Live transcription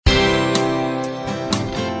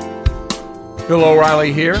Bill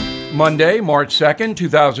O'Reilly here, Monday, March 2nd,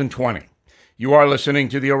 2020. You are listening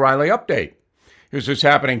to the O'Reilly Update. Here's what's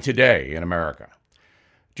happening today in America.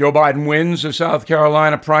 Joe Biden wins the South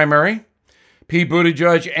Carolina primary. Pete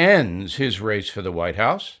Buttigieg ends his race for the White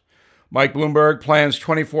House. Mike Bloomberg plans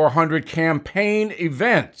 2,400 campaign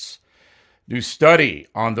events. New study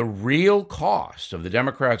on the real cost of the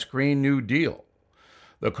Democrats' Green New Deal.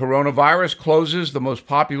 The coronavirus closes the most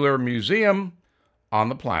popular museum on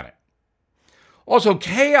the planet. Also,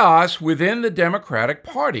 chaos within the Democratic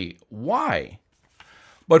Party. Why?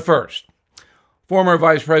 But first, former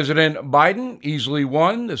Vice President Biden easily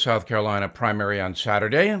won the South Carolina primary on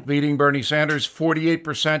Saturday, leading Bernie Sanders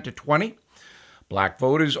 48% to 20%. Black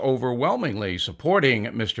voters overwhelmingly supporting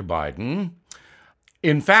Mr. Biden.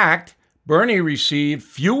 In fact, Bernie received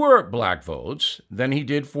fewer black votes than he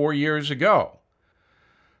did 4 years ago.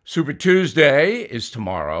 Super Tuesday is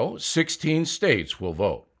tomorrow. 16 states will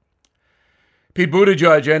vote. Pete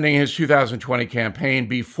Buttigieg ending his 2020 campaign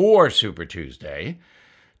before Super Tuesday,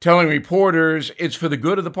 telling reporters it's for the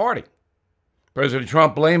good of the party. President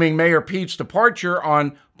Trump blaming Mayor Pete's departure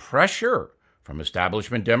on pressure from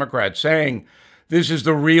establishment Democrats, saying this is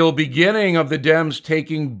the real beginning of the Dems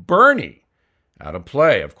taking Bernie out of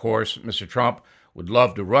play. Of course, Mr. Trump would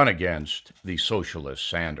love to run against the socialist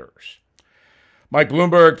Sanders. Mike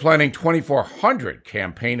Bloomberg planning 2,400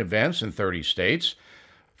 campaign events in 30 states.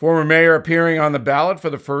 Former mayor appearing on the ballot for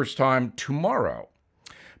the first time tomorrow.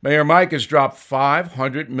 Mayor Mike has dropped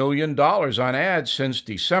 $500 million on ads since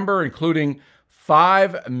December, including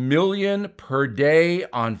 $5 million per day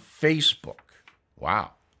on Facebook.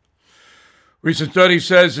 Wow. Recent study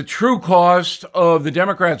says the true cost of the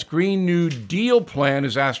Democrats' Green New Deal plan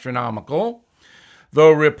is astronomical.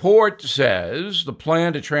 The report says the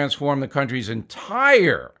plan to transform the country's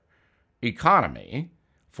entire economy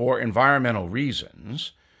for environmental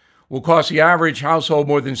reasons will cost the average household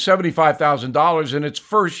more than $75,000 in its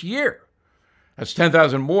first year. That's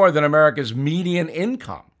 $10,000 more than America's median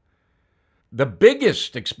income. The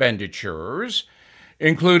biggest expenditures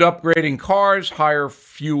include upgrading cars, higher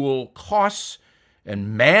fuel costs,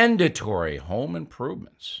 and mandatory home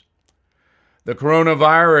improvements. The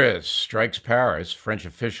coronavirus strikes Paris. French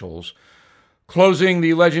officials closing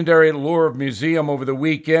the legendary Louvre Museum over the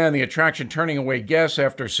weekend, the attraction turning away guests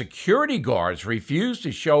after security guards refused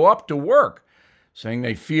to show up to work, saying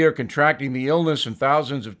they fear contracting the illness and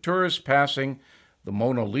thousands of tourists passing the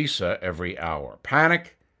Mona Lisa every hour.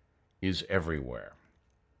 Panic is everywhere.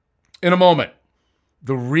 In a moment,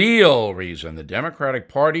 the real reason the Democratic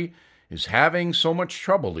Party is having so much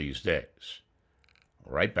trouble these days.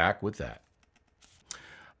 Right back with that.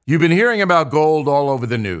 You've been hearing about gold all over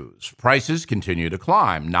the news. Prices continue to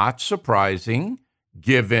climb. Not surprising,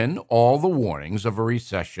 given all the warnings of a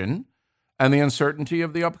recession and the uncertainty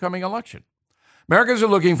of the upcoming election. Americans are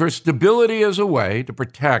looking for stability as a way to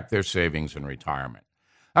protect their savings and retirement.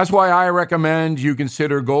 That's why I recommend you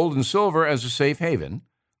consider gold and silver as a safe haven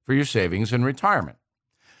for your savings and retirement.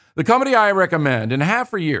 The company I recommend and have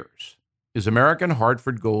for years is American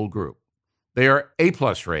Hartford Gold Group. They are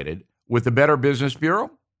A-plus rated with the Better Business Bureau.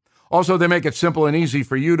 Also, they make it simple and easy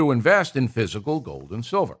for you to invest in physical gold and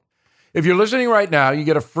silver. If you're listening right now, you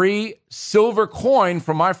get a free silver coin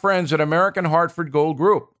from my friends at American Hartford Gold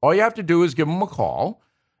Group. All you have to do is give them a call,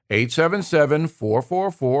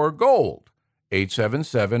 877-444-GOLD,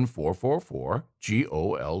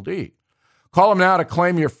 877-444-GOLD. Call them now to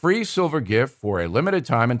claim your free silver gift for a limited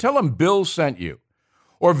time and tell them Bill sent you.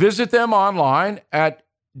 Or visit them online at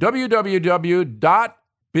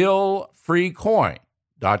www.billfreecoin.com.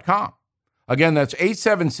 Again, that's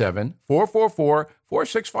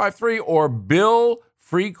 877-444-4653 or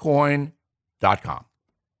billfreecoin.com.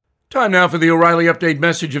 Time now for the O'Reilly Update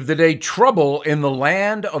message of the day. Trouble in the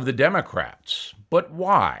land of the Democrats. But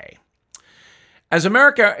why? As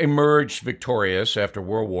America emerged victorious after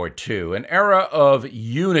World War II, an era of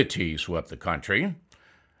unity swept the country.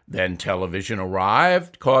 Then television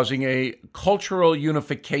arrived, causing a cultural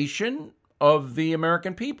unification of the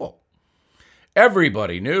American people.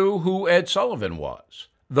 Everybody knew who Ed Sullivan was.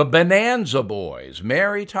 The Bonanza Boys,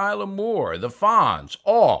 Mary Tyler Moore, the Fonz,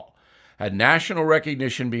 all had national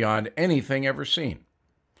recognition beyond anything ever seen.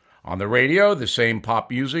 On the radio, the same pop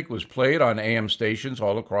music was played on AM stations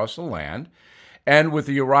all across the land. And with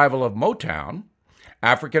the arrival of Motown,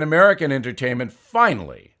 African-American entertainment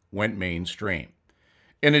finally went mainstream.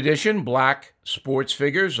 In addition, black sports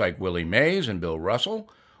figures like Willie Mays and Bill Russell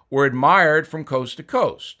were admired from coast to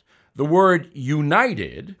coast. The word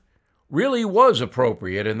united really was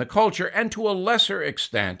appropriate in the culture and to a lesser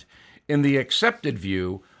extent in the accepted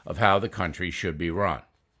view of how the country should be run.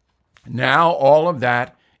 Now all of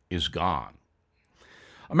that is gone.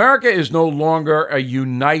 America is no longer a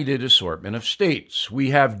united assortment of states.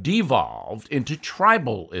 We have devolved into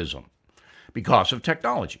tribalism because of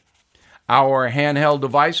technology. Our handheld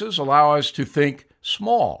devices allow us to think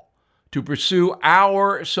small, to pursue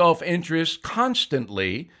our self-interest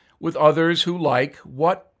constantly with others who like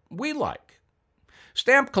what we like.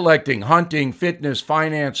 Stamp collecting, hunting, fitness,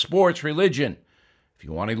 finance, sports, religion. If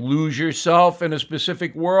you want to lose yourself in a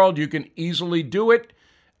specific world, you can easily do it,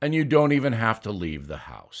 and you don't even have to leave the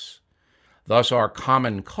house. Thus, our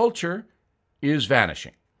common culture is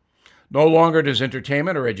vanishing. No longer does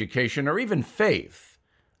entertainment or education or even faith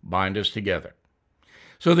bind us together.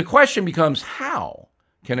 So the question becomes, how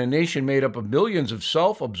can a nation made up of millions of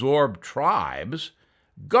self-absorbed tribes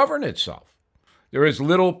govern itself? There is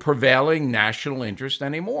little prevailing national interest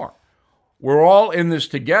anymore. We're all in this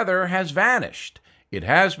together has vanished. It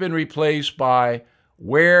has been replaced by,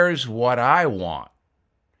 where's what I want?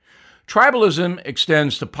 Tribalism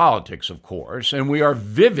extends to politics, of course, and we are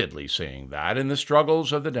vividly seeing that in the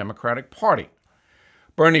struggles of the Democratic Party.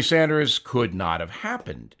 Bernie Sanders could not have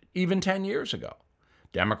happened even 10 years ago.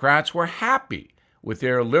 Democrats were happy with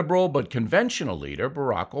their liberal but conventional leader,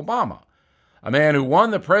 Barack Obama, a man who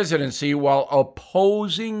won the presidency while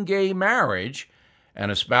opposing gay marriage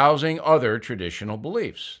and espousing other traditional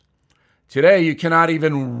beliefs. Today, you cannot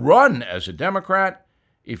even run as a Democrat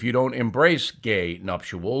if you don't embrace gay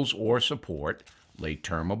nuptials or support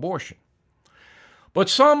late-term abortion. But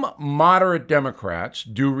some moderate Democrats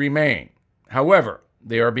do remain. However,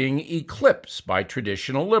 they are being eclipsed by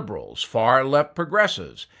traditional liberals, far-left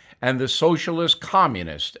progressives, and the socialist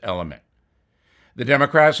communist element. The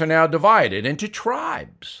Democrats are now divided into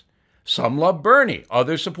tribes. Some love Bernie,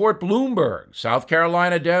 others support Bloomberg. South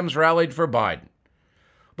Carolina Dems rallied for Biden.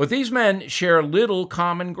 But these men share little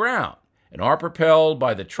common ground and are propelled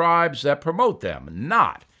by the tribes that promote them,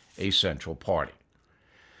 not a central party.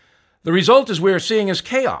 The result, as we are seeing, is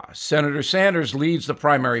chaos. Senator Sanders leads the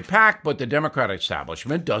primary pack, but the Democratic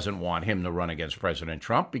establishment doesn't want him to run against President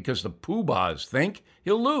Trump because the poobahs think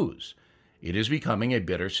he'll lose. It is becoming a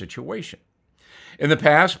bitter situation. In the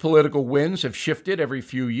past, political winds have shifted every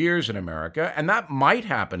few years in America, and that might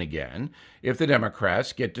happen again if the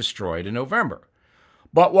Democrats get destroyed in November.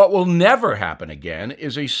 But what will never happen again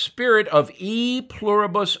is a spirit of e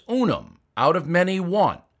pluribus unum, out of many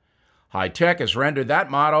one. High tech has rendered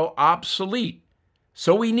that motto obsolete.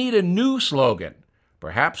 So we need a new slogan,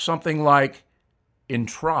 perhaps something like, "In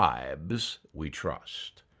tribes we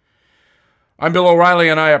trust." I'm Bill O'Reilly,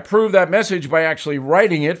 and I approve that message by actually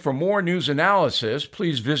writing it. For more news analysis,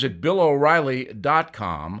 please visit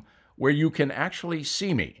BillO'Reilly.com, where you can actually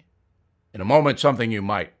see me. In a moment, something you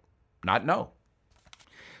might not know.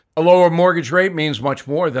 A lower mortgage rate means much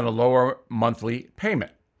more than a lower monthly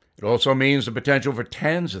payment. It also means the potential for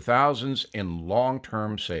tens of thousands in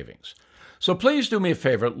long-term savings. So please do me a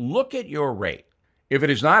favor, look at your rate. If it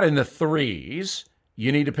is not in the threes,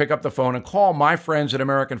 you need to pick up the phone and call my friends at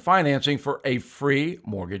American Financing for a free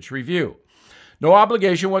mortgage review. No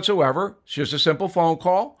obligation whatsoever. It's just a simple phone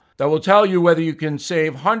call that will tell you whether you can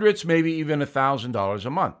save hundreds, maybe even $1,000 a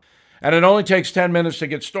month. And it only takes 10 minutes to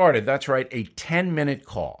get started. That's right, a 10-minute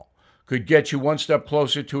call could get you one step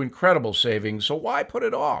closer to incredible savings, so why put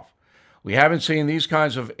it off? We haven't seen these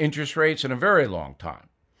kinds of interest rates in a very long time.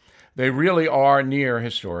 They really are near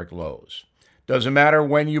historic lows. Doesn't matter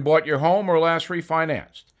when you bought your home or last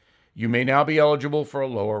refinanced. You may now be eligible for a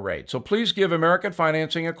lower rate. So please give American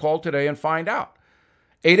Financing a call today and find out.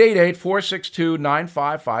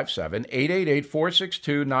 888-462-9557,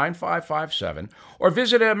 888-462-9557, or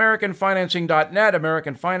visit AmericanFinancing.net,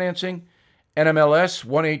 American Financing, NMLS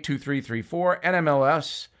 182334,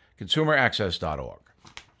 NMLS, ConsumerAccess.org.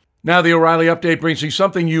 Now the O'Reilly Update brings you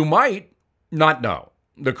something you might not know.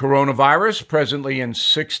 The coronavirus, presently in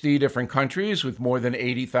 60 different countries with more than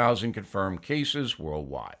 80,000 confirmed cases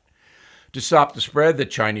worldwide. To stop the spread, the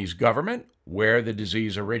Chinese government, where the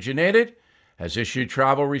disease originated, has issued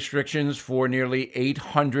travel restrictions for nearly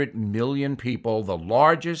 800 million people, the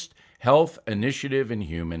largest health initiative in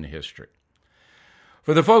human history.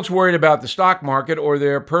 For the folks worried about the stock market or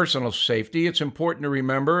their personal safety, it's important to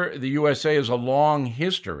remember the USA has a long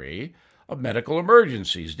history of medical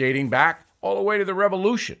emergencies dating back all the way to the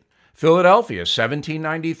Revolution. Philadelphia,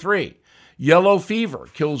 1793. Yellow fever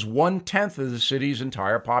kills 1/10 of the city's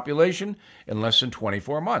entire population in less than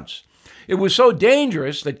 24 months. It was so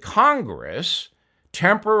dangerous that Congress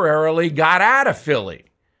temporarily got out of Philly.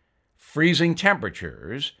 Freezing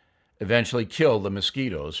temperatures eventually killed the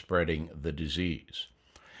mosquitoes spreading the disease.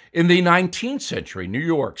 In the 19th century, New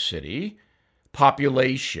York City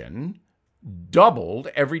population doubled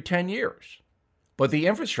every 10 years, but the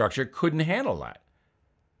infrastructure couldn't handle that.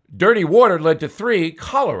 Dirty water led to 3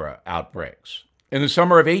 cholera outbreaks. In the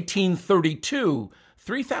summer of 1832,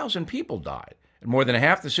 3,000 people died, and more than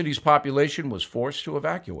half the city's population was forced to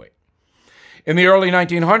evacuate. In the early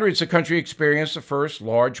 1900s, the country experienced the first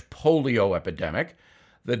large polio epidemic.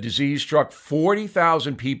 The disease struck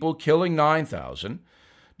 40,000 people, killing 9,000.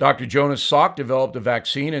 Dr. Jonas Salk developed a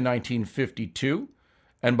vaccine in 1952,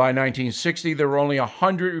 and by 1960, there were only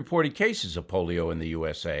 100 reported cases of polio in the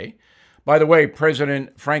USA. By the way,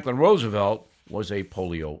 President Franklin Roosevelt was a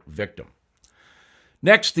polio victim.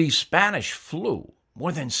 Next, the Spanish flu.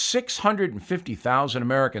 More than 650,000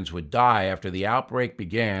 Americans would die after the outbreak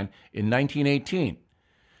began in 1918.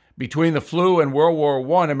 Between the flu and World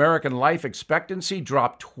War I, American life expectancy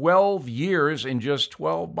dropped 12 years in just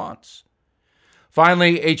 12 months.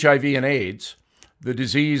 Finally, HIV and AIDS. The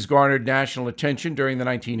disease garnered national attention during the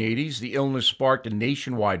 1980s. The illness sparked a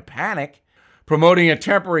nationwide panic, promoting a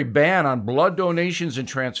temporary ban on blood donations and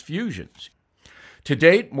transfusions. To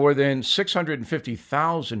date, more than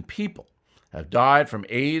 650,000 people have died from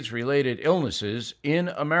AIDS-related illnesses in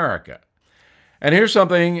America. And here's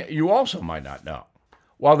something you also might not know.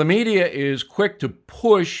 While the media is quick to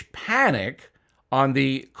push panic on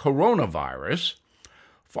the coronavirus,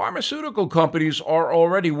 pharmaceutical companies are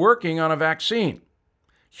already working on a vaccine.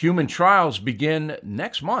 Human trials begin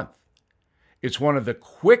next month. It's one of the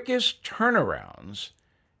quickest turnarounds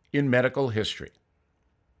in medical history.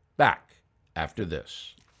 Back after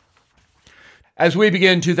this. As we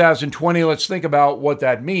begin 2020, let's think about what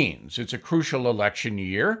that means. It's a crucial election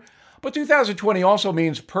year, but 2020 also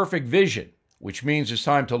means perfect vision, which means it's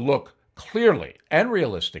time to look clearly and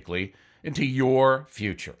realistically into your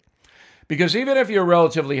future. Because even if you're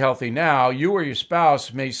relatively healthy now, you or your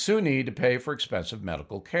spouse may soon need to pay for expensive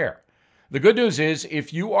medical care. The good news is,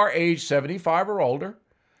 if you are age 75 or older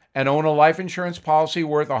and own a life insurance policy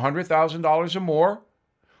worth $100,000 or more,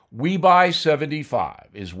 We Buy 75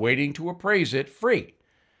 is waiting to appraise it free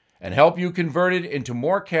and help you convert it into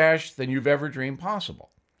more cash than you've ever dreamed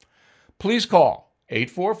possible. Please call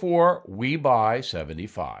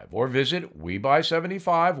 844-WE-BUY-75 or visit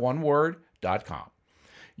WeBuy75,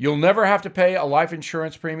 You'll never have to pay a life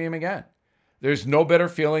insurance premium again. There's no better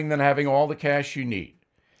feeling than having all the cash you need.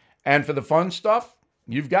 And for the fun stuff,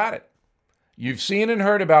 you've got it. You've seen and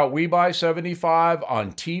heard about We Buy 75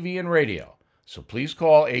 on TV and radio. So please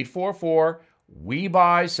call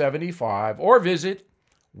 844-WE-BUY-75 or visit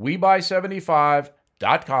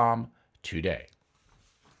WeBuy75.com today.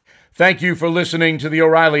 Thank you for listening to the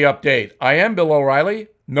O'Reilly Update. I am Bill O'Reilly.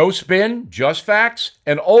 No spin, just facts,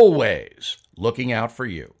 and always looking out for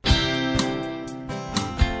you.